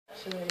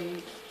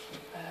actually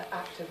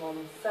active on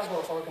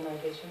several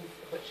organisations,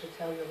 which she'll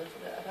tell you a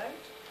little bit about.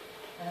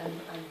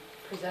 And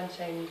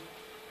presenting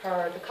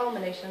the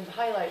culmination, the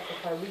highlights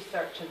of her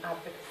research and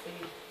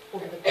advocacy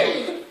over the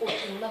past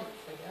 14 months,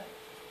 I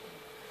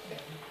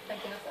guess.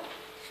 Thank you, Hafsa.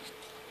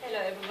 Hello,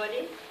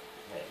 everybody.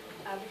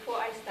 Before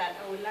I start,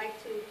 I would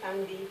like to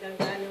thank the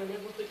Galgano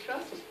Neighborhood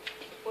Trust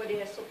for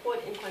their support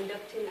in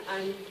conducting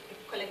and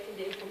collecting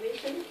the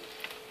information,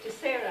 to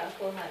Sarah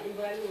for her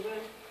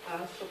invaluable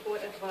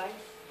support, advice,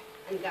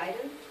 and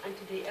guidance, and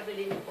to the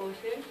Evelyn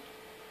Ocean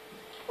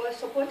for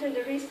supporting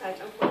the research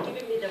and for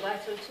giving me the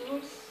vital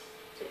tools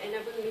to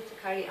enable me to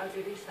carry out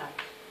the research.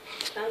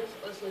 Thanks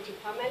also to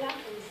Pamela,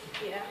 who is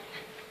here,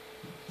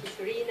 to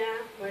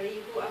Serena,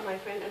 Marie, who are my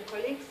friends and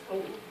colleagues,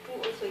 who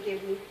also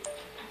gave me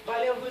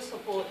valuable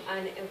support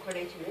and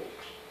encouragement.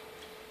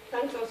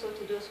 Thanks also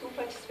to those who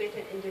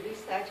participated in the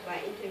research by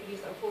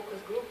interviews and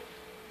focus group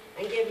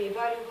and gave me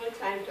valuable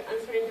time to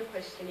answering the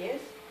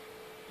questionnaires.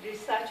 The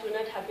research would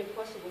not have been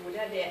possible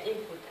without their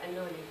input and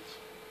knowledge.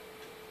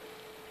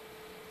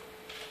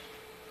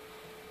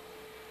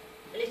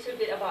 A little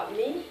bit about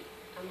me.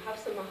 I'm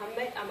Hafsa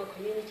Mohammed. I'm a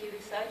community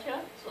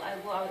researcher, so I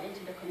go out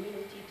into the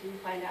community to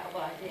find out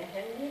about their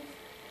health needs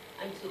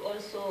and to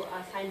also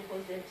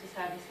signpost them to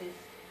services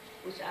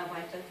which are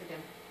vital to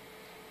them.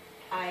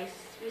 I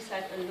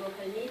research on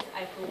local needs.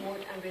 I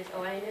promote and raise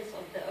awareness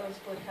of the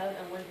Sport Health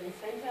and Wellbeing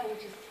Center,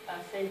 which is a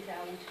center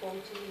which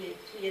formed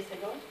two years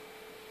ago.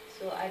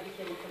 So I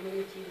became a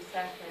community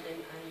researcher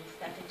then and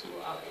started to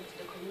go out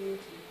into the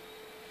community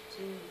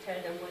to tell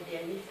them what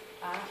their needs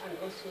are and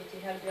also to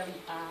help them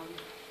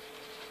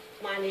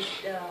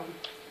manage,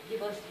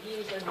 give us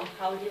views on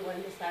how they want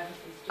the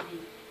services to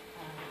be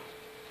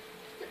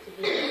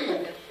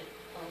conducted,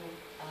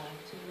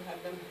 to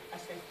have them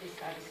assess these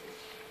services,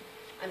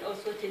 and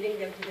also to link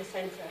them to the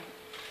center.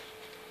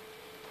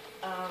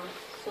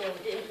 So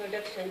the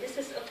introduction, this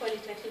is a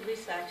qualitative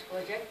research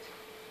project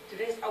to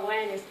raise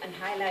awareness and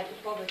highlight the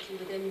poverty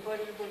within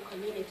vulnerable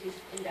communities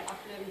in the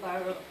affluent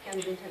borough of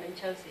Kensington and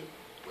Chelsea,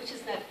 which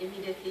is not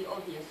immediately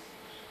obvious.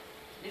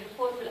 The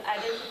report will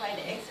identify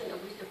the extent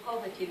of which the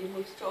poverty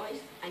removes choice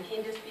and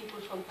hinders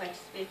people from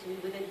participating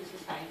within the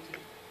society.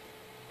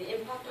 The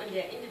impact on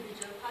their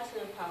individual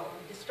personal power,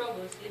 the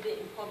struggles living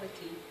in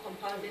poverty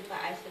compounded by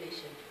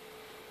isolation.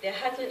 There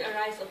has been a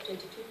rise of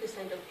 22%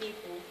 of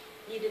people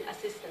needing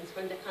assistance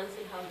from the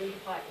council housing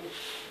department,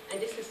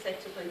 and this is set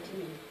to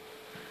continue.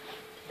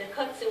 The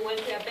cuts in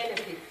welfare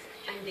benefits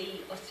and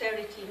the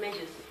austerity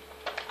measures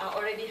are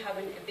already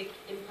having a big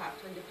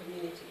impact on the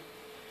community.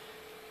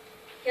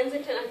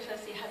 Kensington and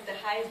Chelsea has the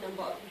highest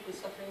number of people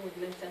suffering with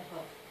mental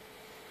health,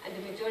 and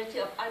the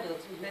majority of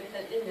adults with mental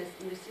illness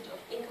in receipt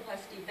of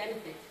incapacity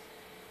benefits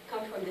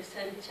come from the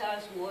St.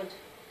 Charles ward,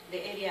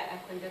 the area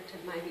I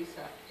conducted my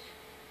research.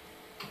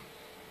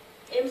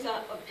 Aims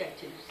and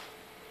objectives: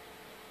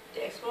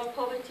 to explore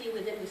poverty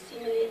within the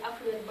seemingly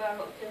affluent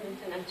borough of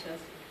Kensington and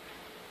Chelsea.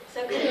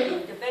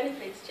 Secondly, the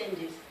benefits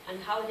changes and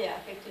how they are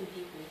affecting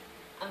people,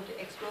 and to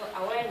explore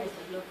awareness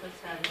of local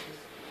services.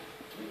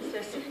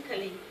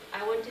 Specifically, I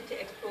wanted to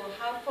explore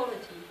how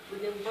poverty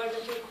within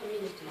vulnerable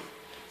communities,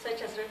 such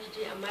as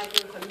refugee and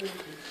migrant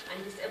communities, and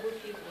disabled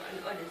people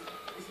and others,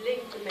 is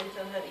linked to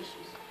mental health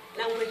issues,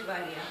 language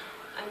barrier,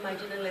 and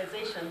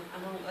marginalization,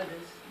 among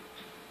others.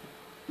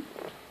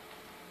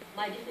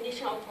 My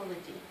definition of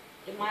poverty.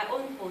 In my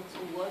own thoughts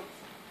or words,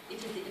 it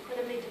is the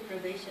economic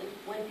deprivation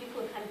when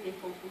people can't pay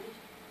for food,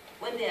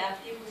 when there are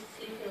people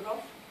sleeping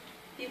rough,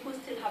 people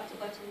still have to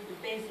battle with the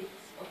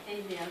basics of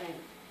paying their rent.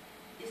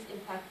 This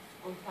impacts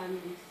on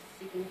families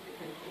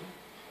significantly.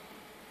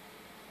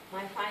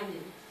 My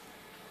findings.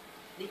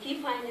 The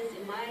key findings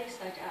in my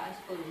research are as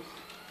follows.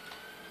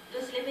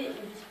 Those living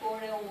in this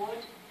poorer ward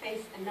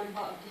face a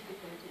number of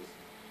difficulties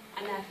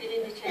and are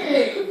feeling the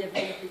changes in the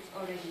benefits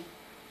already.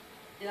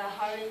 There are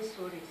harrowing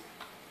stories.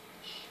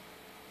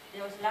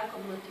 There was lack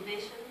of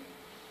motivation,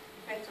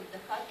 effects of the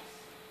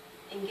cuts,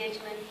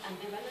 engagement,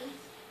 ambivalence,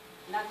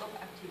 lack of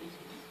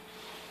activities.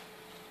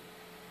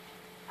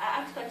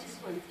 I asked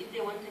participants if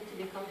they wanted to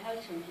become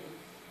health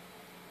champions.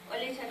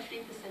 Only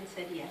 3%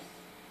 said yes.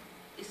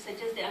 It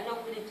suggests they are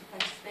not willing to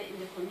participate in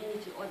the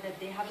community or that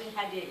they haven't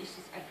had their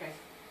issues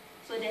addressed.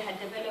 So they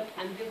had developed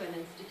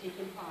ambivalence to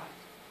taking part.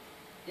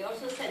 They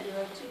also said they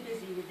were too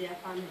busy with their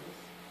families.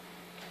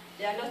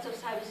 There are lots of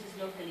services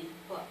locally,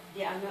 but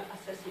they are not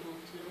accessible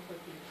to local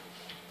people.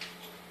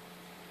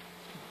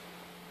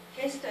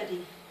 Case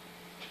study.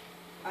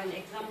 An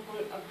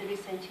example of the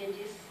recent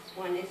changes.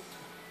 One is,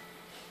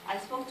 I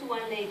spoke to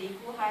one lady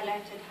who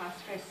highlighted her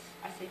stress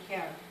as a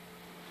carer.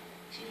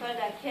 She felt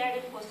that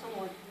caring for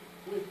someone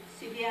with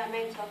severe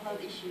mental health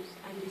issues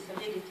and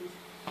disabilities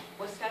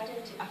was starting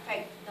to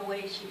affect the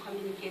way she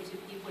communicates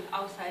with people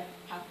outside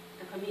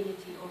the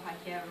community or her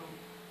care room.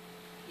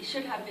 It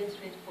should have been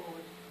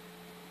straightforward.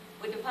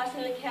 With the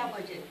personal care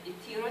budget, it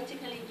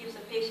theoretically gives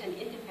a patient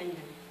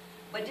independence,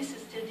 but this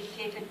is still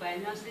dictated by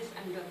nurses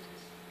and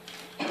doctors.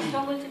 I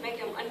struggled to make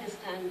them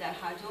understand that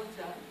her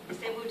daughter,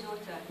 disabled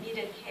daughter,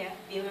 needed care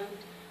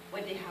beyond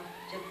what they have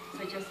just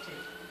suggested.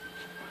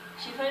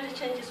 felt the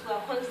changes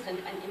were constant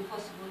and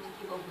impossible to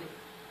keep up with.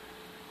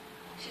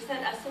 She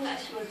said as soon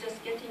as she was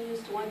just getting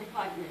used to one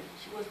department,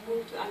 she was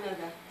moved to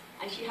another,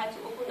 and she had to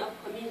open up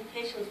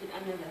communications with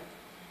another.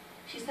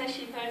 She said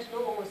she felt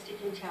no one was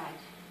taking charge.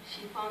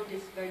 She found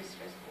this very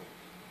stressful.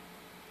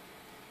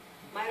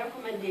 My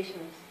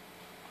recommendations: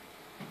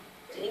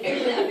 to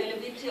increase the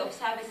availability of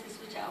services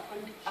which are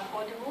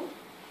affordable,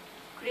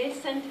 create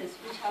centers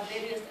which have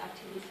various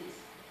activities,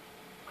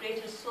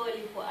 created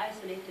solely for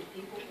isolated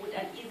people with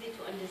an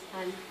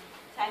easy-to-understand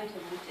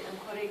timetable to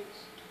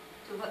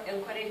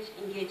encourage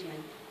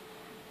engagement.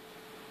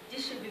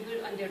 This should be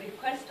built on the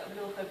request of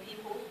local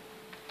people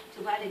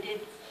to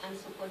validate and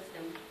support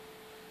them.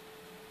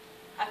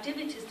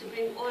 Activities to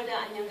bring older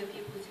and younger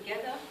people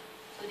together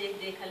so that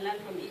they can learn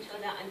from each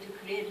other and to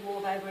create more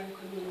vibrant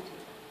community.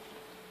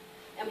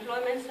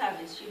 Employment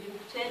service should be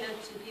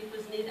tailored to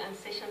people's needs and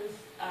sessions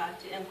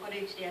to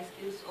encourage their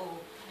skills or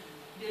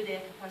build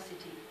their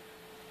capacity.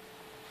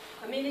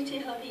 Community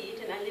healthy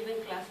eating and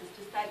living classes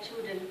to start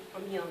children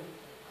from young.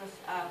 Because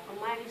from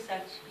my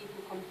research,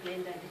 people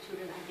complain that the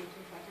children are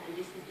getting fatter, and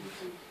this is due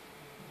to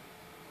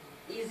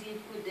easy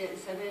food that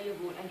is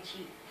available and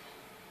cheap.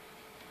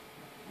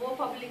 More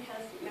public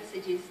health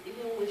messages,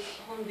 even with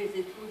home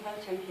visits through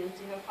health champions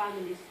to help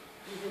families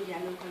using their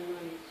local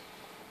knowledge.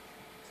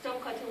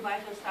 Stop cutting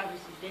vital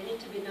services. They need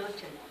to be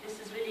nurtured. This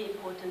is really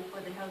important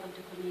for the health of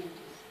the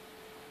communities.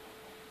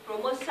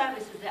 Promote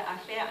services that are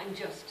fair and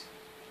just,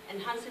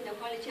 enhancing the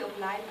quality of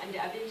life and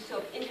the ability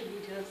of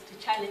individuals to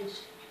challenge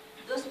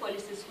those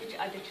policies which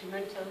are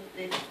detrimental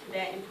to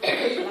their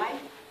improvement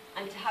life,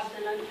 and to have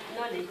the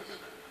knowledge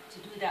to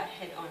do that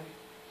head on.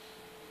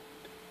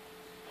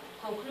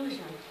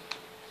 Conclusion.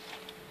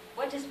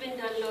 What has been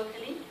done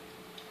locally?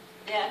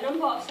 There are a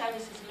number of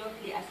services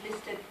locally as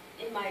listed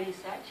in my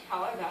research.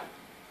 However,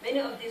 many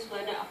of these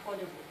were not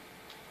affordable.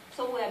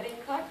 Some were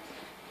being cut,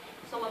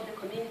 some of the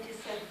community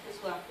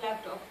services were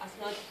flagged off as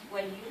not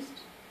well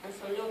used, and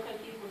some local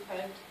people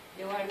felt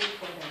they weren't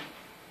for them.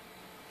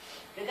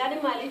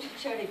 Regarding my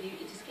literature review,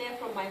 it is clear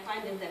from my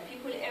findings that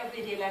people's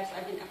everyday lives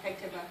have been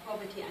affected by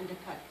poverty and the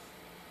cuts.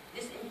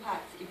 This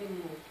impacts even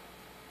more.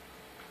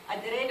 At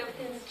the rate of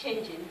things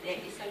changing,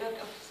 there is a lot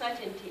of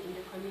uncertainty in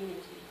the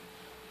community.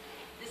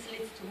 This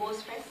leads to more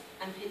stress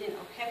and feeling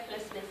of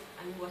helplessness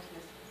and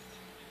worthlessness.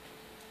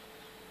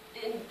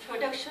 The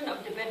introduction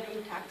of the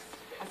bedroom tax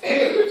has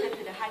contributed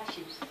to the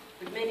hardships,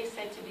 with many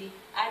said to be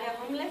either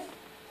homeless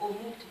or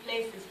moved to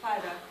places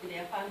further to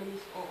their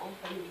families or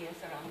unfamiliar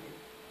surroundings.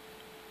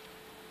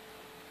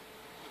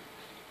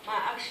 My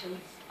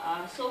actions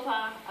so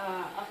far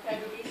after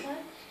the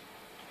research,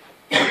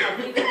 I've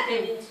given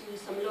training to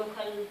some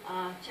local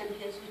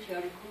champions which were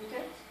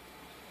recruited.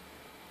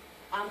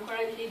 I'm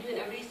currently doing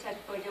a research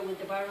project with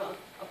the Borough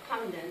of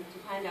Camden to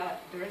find out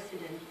the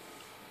residents,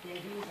 their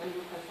views on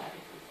local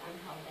services and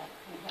how that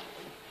can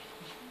happen.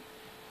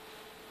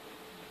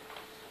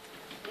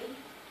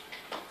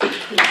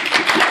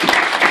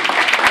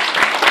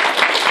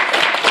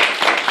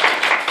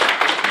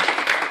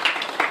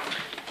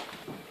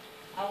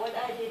 What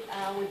I did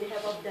with the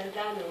help of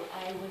Delgado,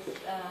 I went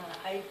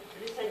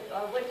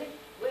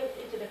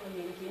into the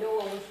community. No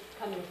one was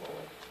coming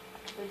forward.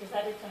 We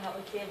decided to have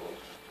a table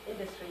in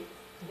the street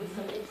with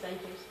some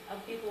incentives, and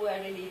people were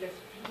really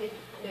desperate.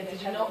 Yeah,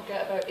 did you not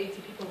get about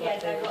 80 people?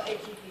 Yes, I got 80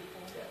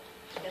 people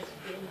just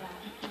doing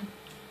that.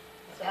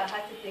 So I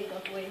had to think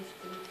of ways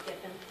to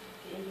get them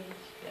to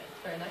engage. Yeah,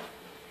 very nice.